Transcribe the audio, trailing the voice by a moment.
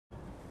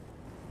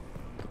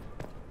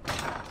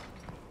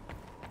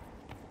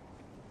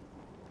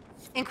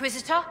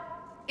Inquisitor,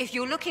 if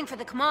you're looking for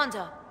the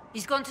commander,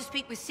 he's gone to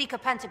speak with Seeker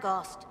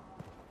Pendergast.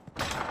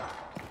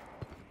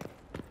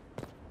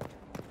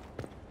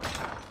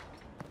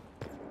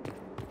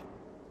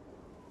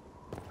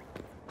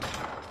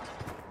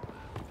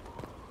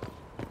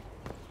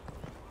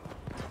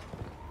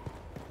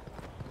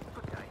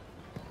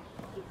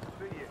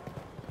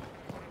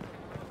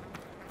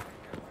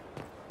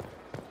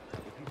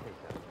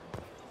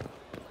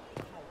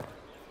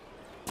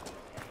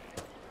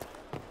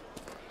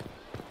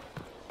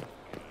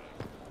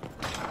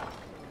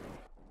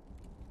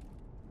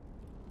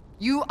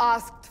 You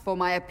asked for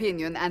my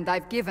opinion, and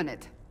I've given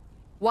it.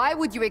 Why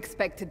would you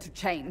expect it to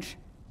change?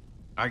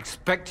 I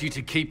expect you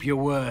to keep your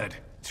word.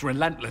 It's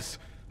relentless.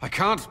 I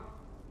can't...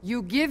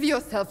 You give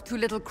yourself too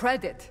little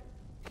credit.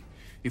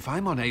 If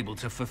I'm unable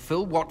to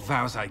fulfill what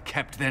vows I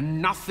kept,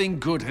 then nothing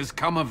good has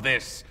come of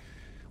this.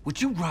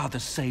 Would you rather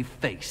save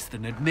face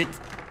than admit...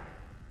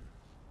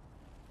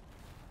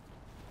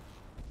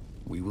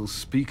 We will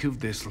speak of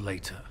this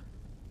later.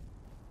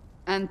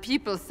 And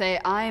people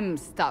say I'm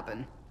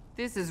stubborn.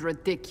 This is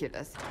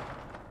ridiculous.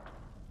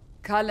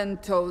 Cullen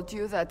told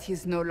you that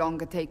he's no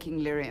longer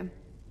taking lyrium?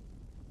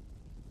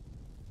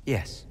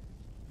 Yes.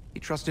 He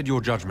trusted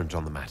your judgment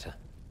on the matter.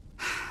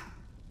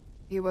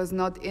 He was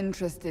not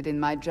interested in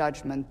my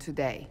judgment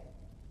today.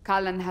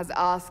 Cullen has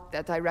asked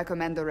that I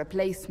recommend a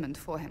replacement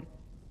for him.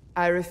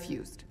 I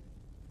refused.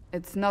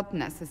 It's not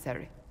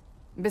necessary.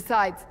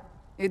 Besides,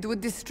 it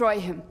would destroy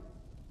him.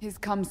 He's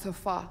come so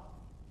far.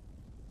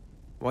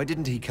 Why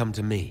didn't he come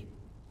to me?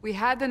 We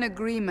had an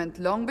agreement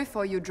long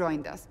before you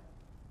joined us.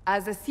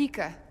 As a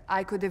Seeker,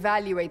 I could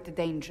evaluate the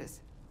dangers.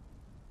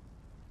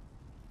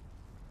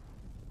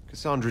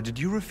 Cassandra, did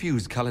you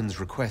refuse Cullen's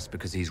request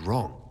because he's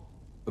wrong?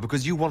 Or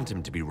because you want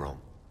him to be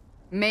wrong?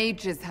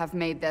 Mages have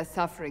made their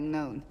suffering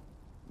known,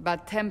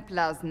 but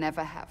Templars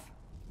never have.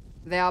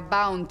 They are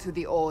bound to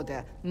the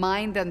Order,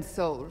 mind and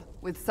soul,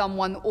 with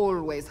someone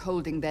always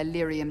holding their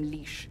lyrium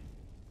leash.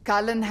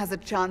 Cullen has a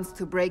chance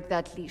to break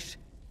that leash,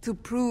 to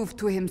prove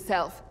to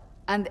himself,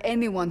 and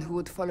anyone who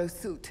would follow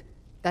suit,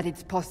 that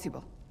it's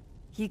possible.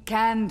 He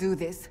can do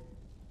this.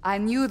 I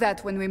knew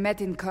that when we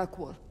met in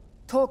Kirkwall.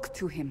 Talk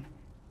to him.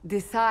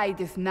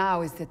 Decide if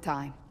now is the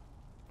time.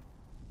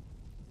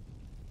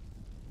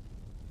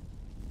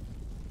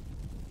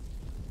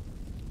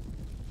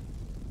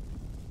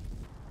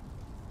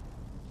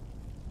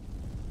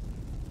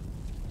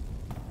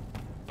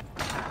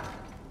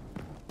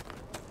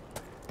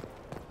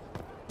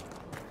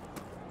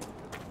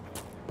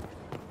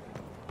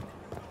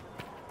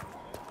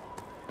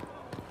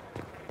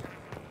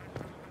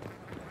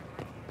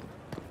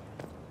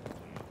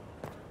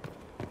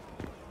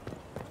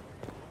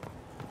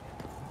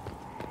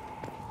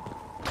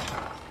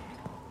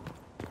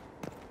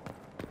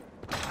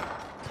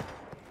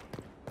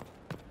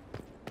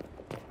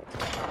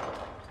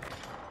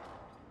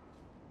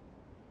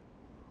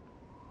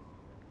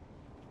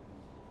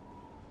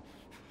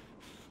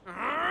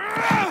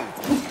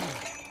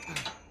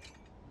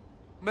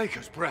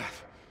 Maker's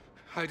breath.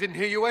 I didn't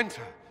hear you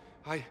enter.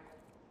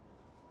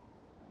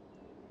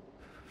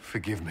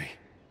 Forgive me.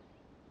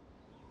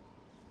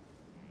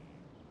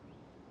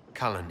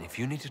 Cullen, if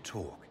you need to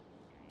talk...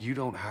 You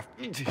don't have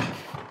to...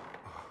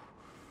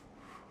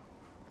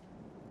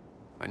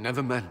 I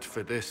never meant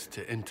for this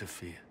to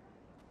interfere.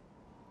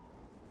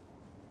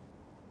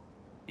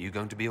 Are you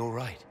going to be all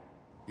right?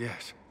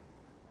 Yes.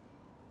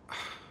 I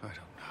don't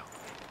know.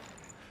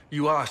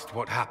 You asked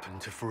what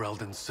happened to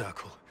Ferelden's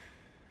Circle.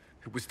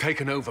 It was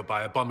taken over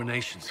by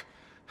abominations.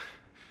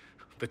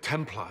 The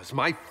Templars,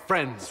 my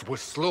friends, were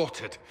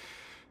slaughtered.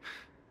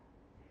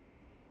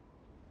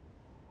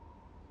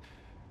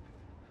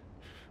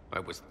 I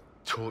was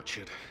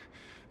tortured.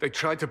 They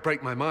tried to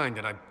break my mind,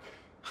 and I...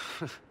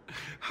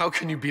 How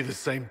can you be the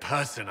same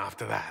person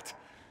after that?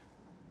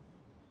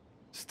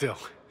 Still,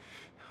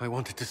 I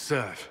wanted to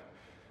serve.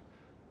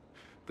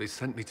 They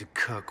sent me to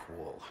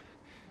Kirkwall.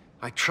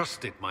 I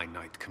trusted my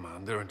Knight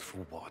Commander, and for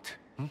what?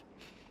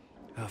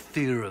 Her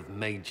fear of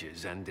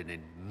mages ended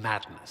in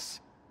madness.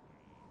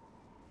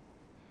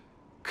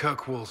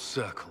 Kirkwall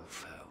Circle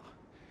fell.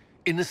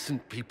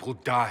 Innocent people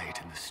died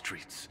in the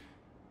streets.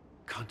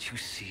 Can't you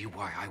see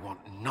why I want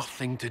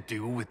nothing to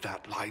do with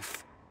that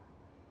life?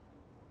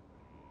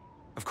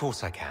 Of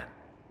course I can.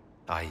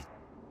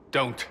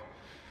 Don't.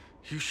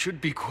 You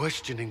should be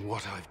questioning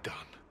what I've done.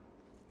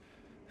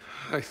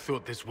 I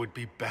thought this would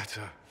be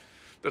better.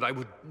 That I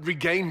would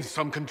regain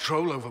some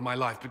control over my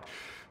life, but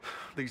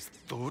these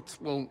thoughts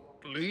won't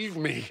leave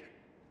me.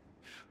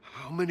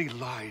 How many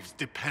lives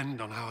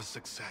depend on our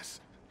success?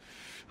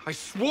 I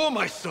swore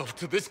myself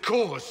to this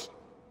cause.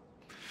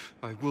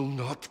 I will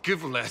not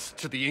give less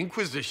to the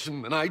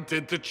Inquisition than I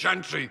did to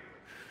Chantry.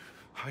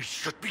 I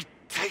should be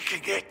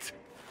taking it.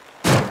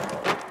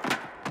 I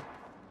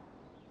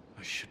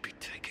should be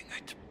taking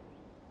it.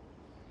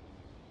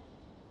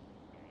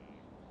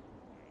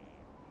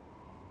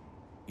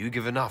 You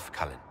give enough,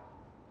 Cullen.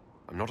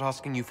 I'm not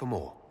asking you for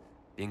more.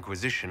 The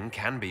Inquisition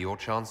can be your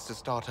chance to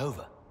start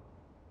over.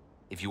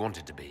 If you want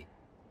it to be.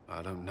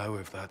 I don't know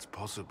if that's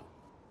possible.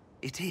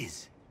 It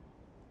is.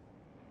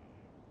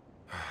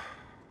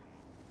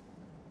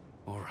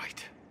 All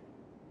right.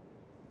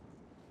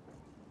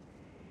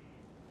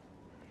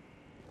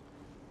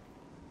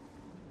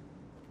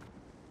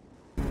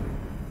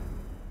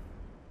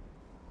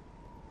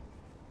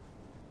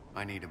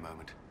 I need a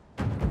moment.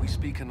 Can we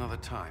speak another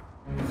time?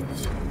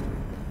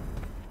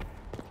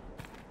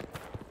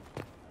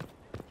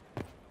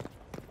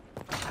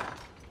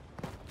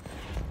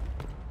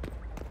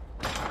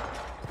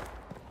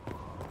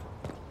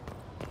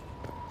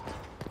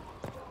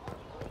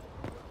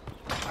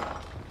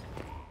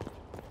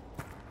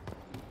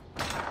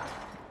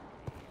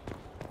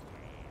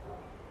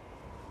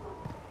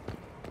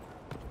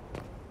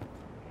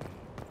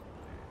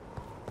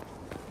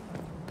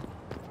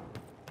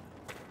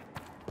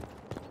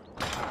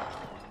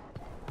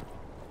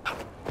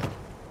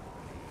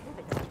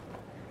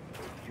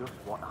 Just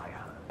what I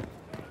heard.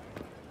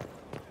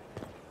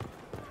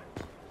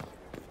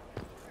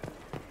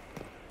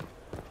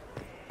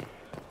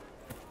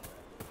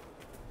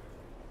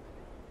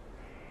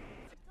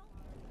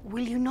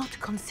 Will you not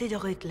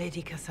consider it,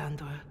 Lady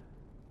Cassandra?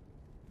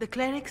 The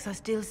clerics are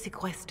still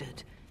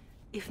sequestered.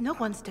 If no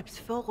one steps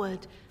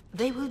forward,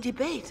 they will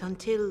debate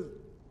until...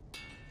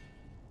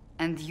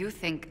 And you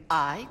think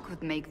I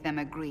could make them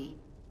agree?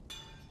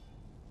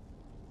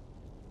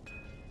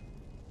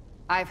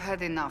 I've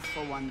heard enough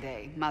for one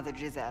day, Mother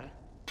Giselle.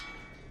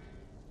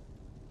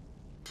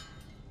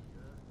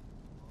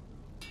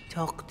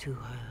 Talk to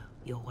her,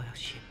 your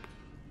worship.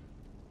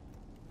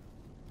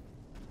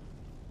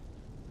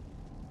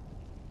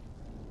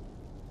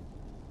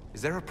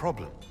 Is there a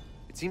problem?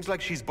 It seems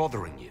like she's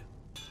bothering you.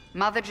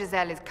 Mother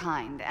Giselle is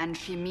kind, and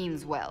she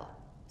means well.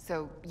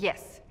 So,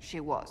 yes,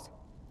 she was.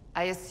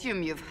 I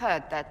assume you've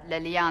heard that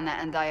Leliana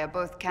and I are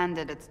both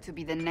candidates to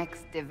be the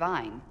next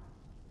Divine.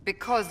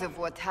 Because of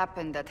what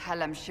happened at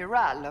Halam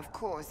Shiral, of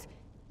course,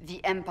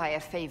 the Empire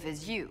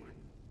favors you.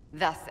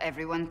 Thus,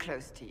 everyone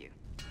close to you.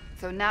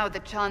 So now the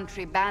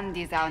Chantry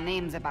bandies our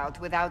names about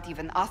without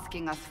even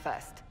asking us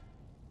first.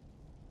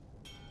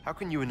 How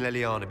can you and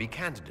Leliana be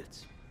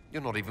candidates?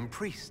 You're not even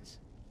priests.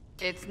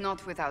 It's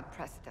not without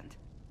precedent.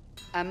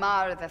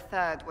 Amar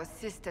III was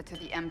sister to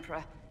the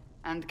Emperor,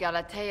 and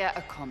Galatea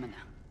a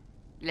commoner.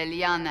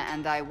 Leliana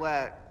and I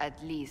were,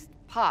 at least,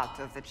 part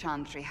of the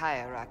Chantry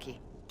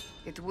hierarchy.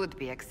 It would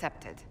be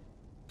accepted.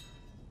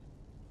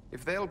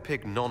 If they'll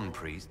pick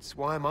non-priests,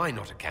 why am I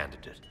not a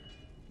candidate?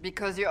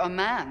 Because you're a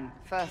man,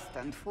 first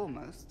and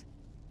foremost.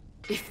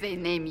 If they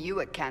name you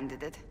a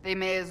candidate, they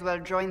may as well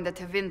join the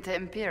Tevinter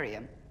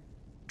Imperium.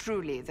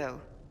 Truly, though,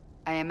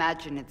 I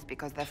imagine it's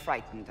because they're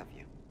frightened of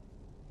you.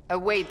 A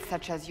weight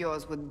such as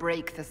yours would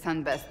break the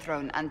Sunburst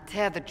throne and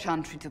tear the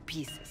Chantry to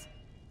pieces.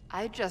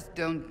 I just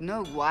don't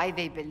know why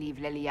they believe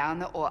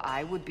Leliana or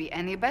I would be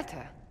any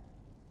better.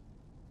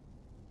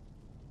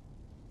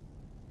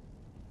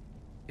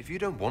 If you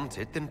don't want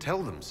it, then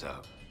tell them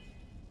so.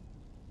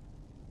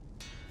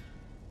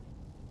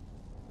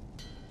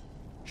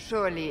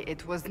 Surely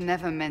it was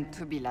never meant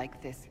to be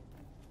like this.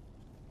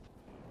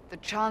 The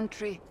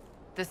Chantry,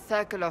 the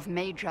Circle of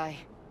Magi,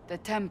 the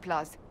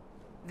Templars,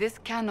 this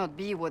cannot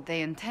be what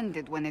they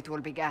intended when it all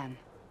began.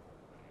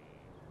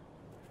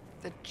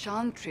 The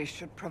Chantry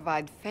should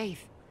provide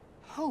faith,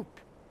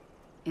 hope.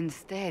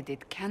 Instead,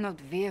 it cannot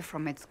veer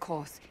from its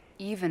course,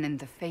 even in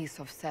the face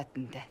of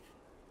certain death.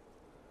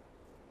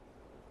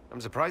 I'm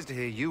surprised to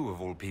hear you,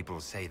 of all people,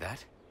 say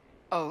that.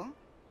 Oh?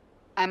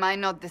 Am I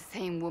not the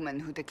same woman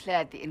who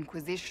declared the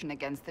Inquisition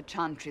against the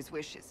Chantry's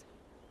wishes?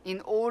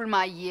 In all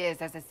my years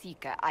as a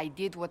Seeker, I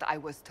did what I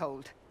was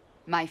told.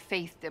 My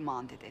faith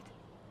demanded it.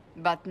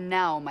 But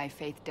now my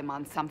faith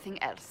demands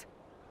something else.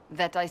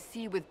 That I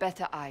see with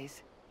better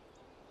eyes.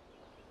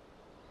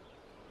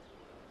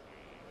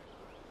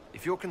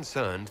 If you're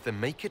concerned, then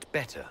make it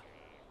better.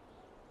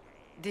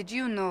 Did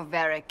you know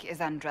Varric is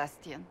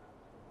Andrastian?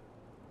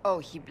 Oh,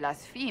 he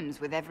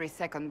blasphemes with every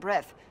second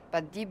breath,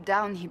 but deep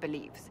down he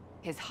believes.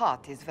 His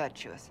heart is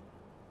virtuous.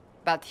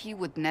 But he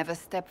would never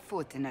step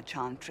foot in a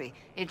Chantry.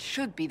 It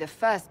should be the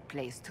first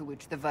place to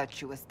which the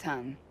virtuous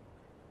turn.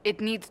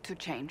 It needs to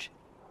change.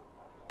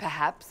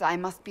 Perhaps I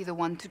must be the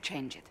one to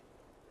change it.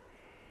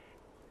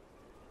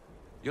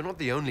 You're not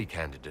the only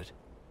candidate.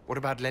 What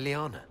about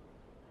Leliana?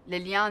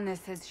 Leliana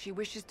says she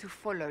wishes to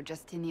follow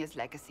Justinia's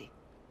legacy.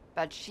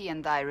 But she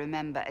and I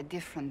remember a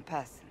different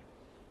person.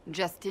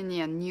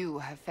 Justinia knew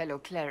her fellow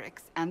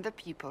clerics and the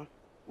people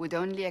would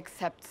only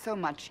accept so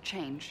much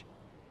change.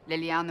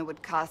 Leliana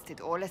would cast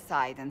it all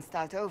aside and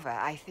start over,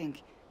 I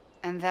think.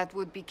 And that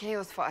would be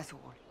chaos for us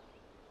all.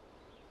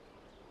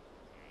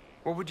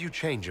 What would you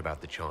change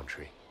about the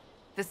Chantry?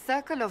 The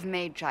Circle of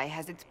Magi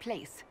has its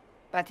place,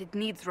 but it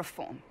needs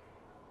reform.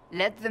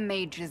 Let the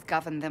mages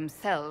govern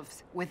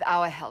themselves with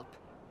our help.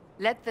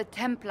 Let the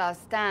Templars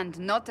stand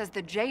not as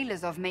the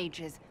jailers of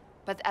mages,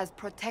 but as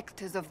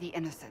protectors of the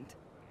innocent.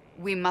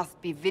 We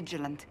must be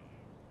vigilant,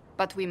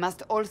 but we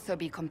must also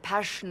be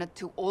compassionate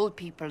to all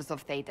peoples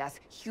of Thedas,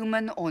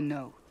 human or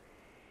no.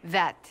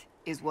 That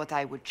is what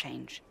I would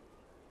change.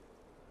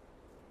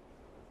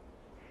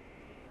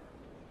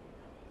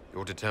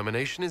 Your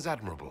determination is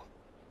admirable.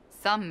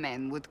 Some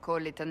men would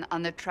call it an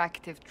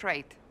unattractive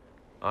trait.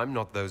 I'm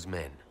not those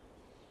men.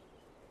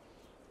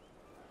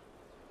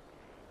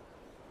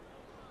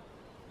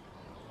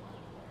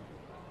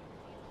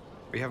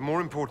 We have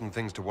more important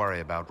things to worry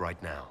about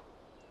right now.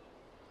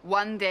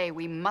 One day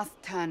we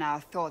must turn our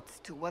thoughts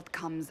to what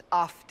comes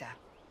after.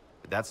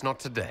 But that's not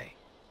today.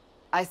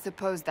 I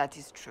suppose that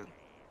is true.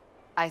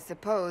 I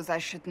suppose I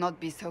should not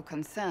be so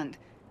concerned.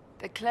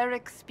 The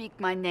clerics speak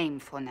my name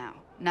for now,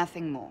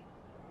 nothing more.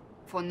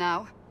 For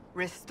now,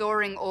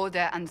 restoring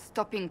order and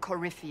stopping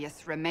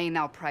Corypheus remain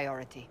our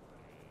priority.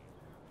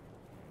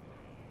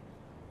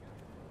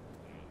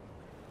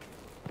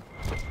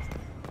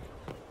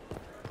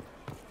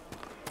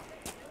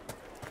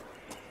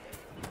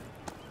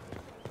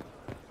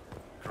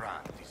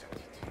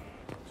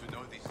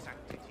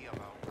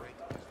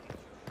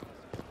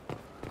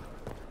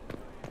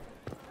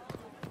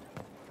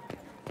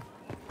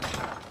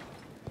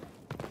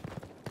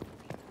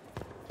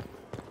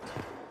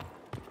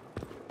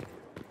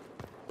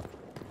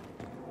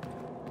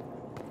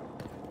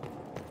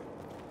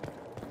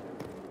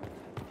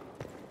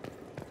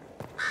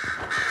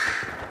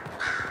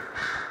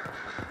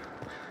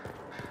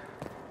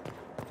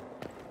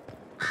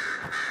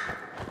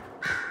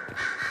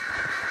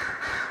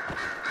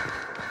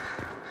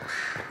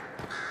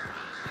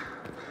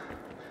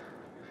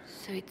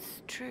 So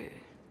it's true.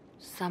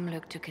 Some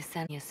look to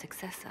Ksenia's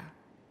successor.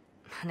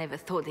 I never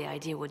thought the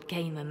idea would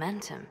gain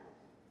momentum.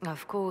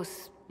 Of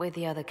course, with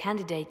the other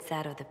candidates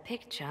out of the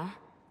picture...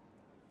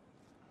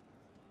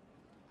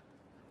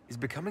 Is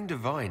becoming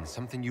divine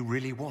something you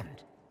really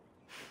want?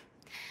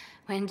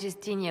 When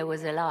Justinia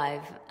was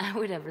alive, I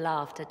would have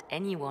laughed at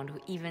anyone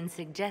who even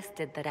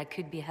suggested that I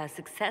could be her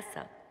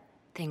successor.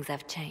 Things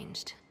have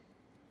changed.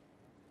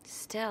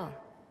 Still,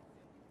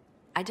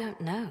 I don't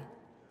know.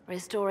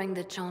 Restoring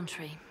the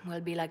Chantry will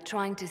be like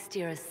trying to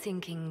steer a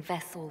sinking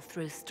vessel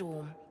through a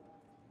storm.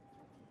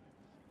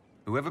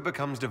 Whoever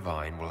becomes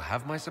divine will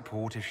have my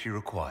support if she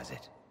requires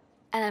it.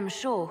 And I'm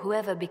sure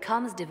whoever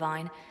becomes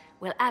divine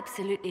will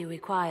absolutely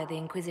require the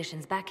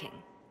Inquisition's backing.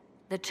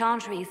 The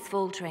Chantry is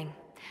faltering,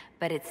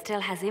 but it still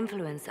has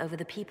influence over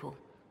the people.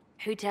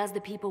 Who tells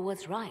the people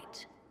what's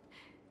right?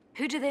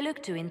 Who do they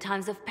look to in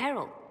times of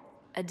peril?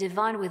 A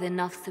divine with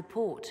enough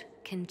support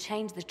can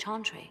change the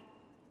Chantry.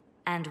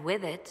 And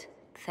with it,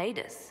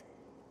 Thedas.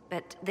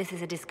 But this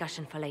is a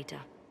discussion for later.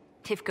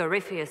 If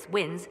Corypheus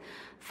wins,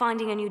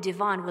 finding a new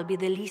divine will be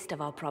the least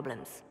of our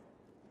problems.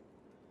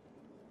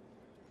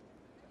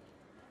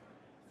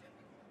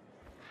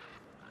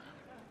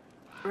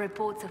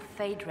 Reports of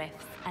fade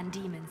rifts and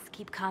demons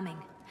keep coming.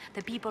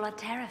 The people are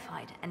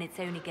terrified, and it's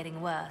only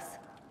getting worse.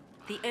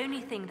 The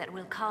only thing that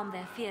will calm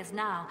their fears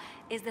now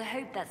is the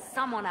hope that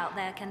someone out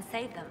there can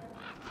save them.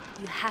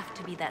 You have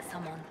to be that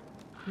someone.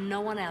 No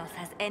one else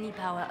has any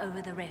power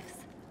over the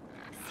rifts.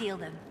 Seal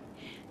them.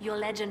 Your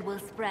legend will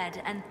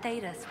spread, and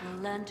Thedas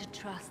will learn to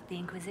trust the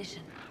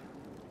Inquisition.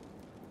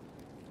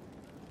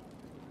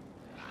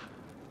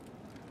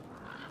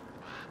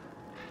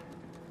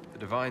 The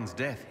Divine's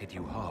death hit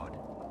you hard.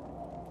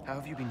 How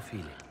have you been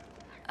feeling?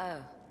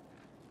 Oh,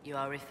 you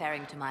are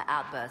referring to my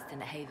outburst in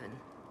the Haven.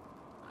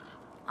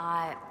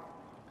 I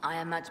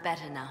am much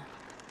better now.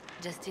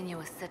 Justinia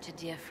was such a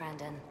dear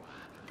friend, and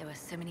there were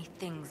so many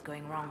things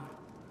going wrong.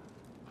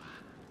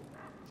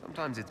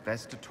 Sometimes it's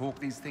best to talk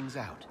these things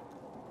out.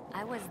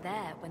 I was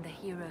there when the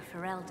hero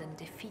Ferelden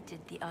defeated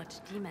the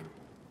Archdemon.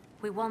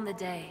 We won the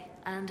day,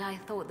 and I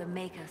thought the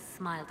Maker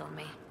smiled on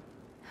me.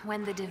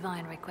 When the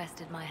Divine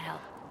requested my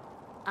help,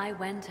 I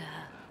went to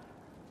her.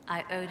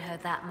 I owed her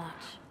that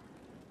much.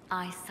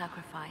 I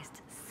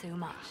sacrificed so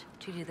much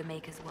to do the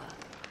Maker's work.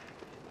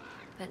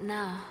 But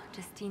now,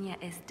 Justinia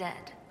is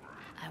dead.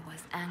 I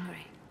was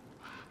angry.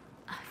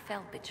 I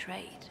felt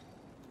betrayed.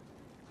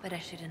 But I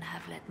shouldn't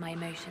have let my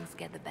emotions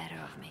get the better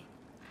of me.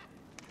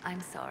 I'm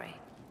sorry.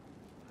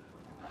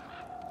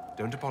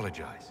 Don't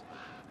apologize.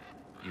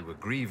 You were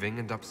grieving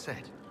and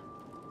upset.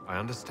 I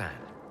understand.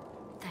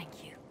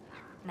 Thank you.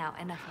 Now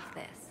enough of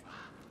this.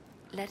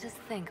 Let us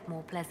think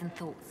more pleasant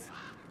thoughts.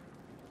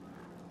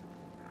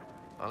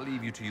 I'll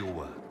leave you to your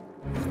work.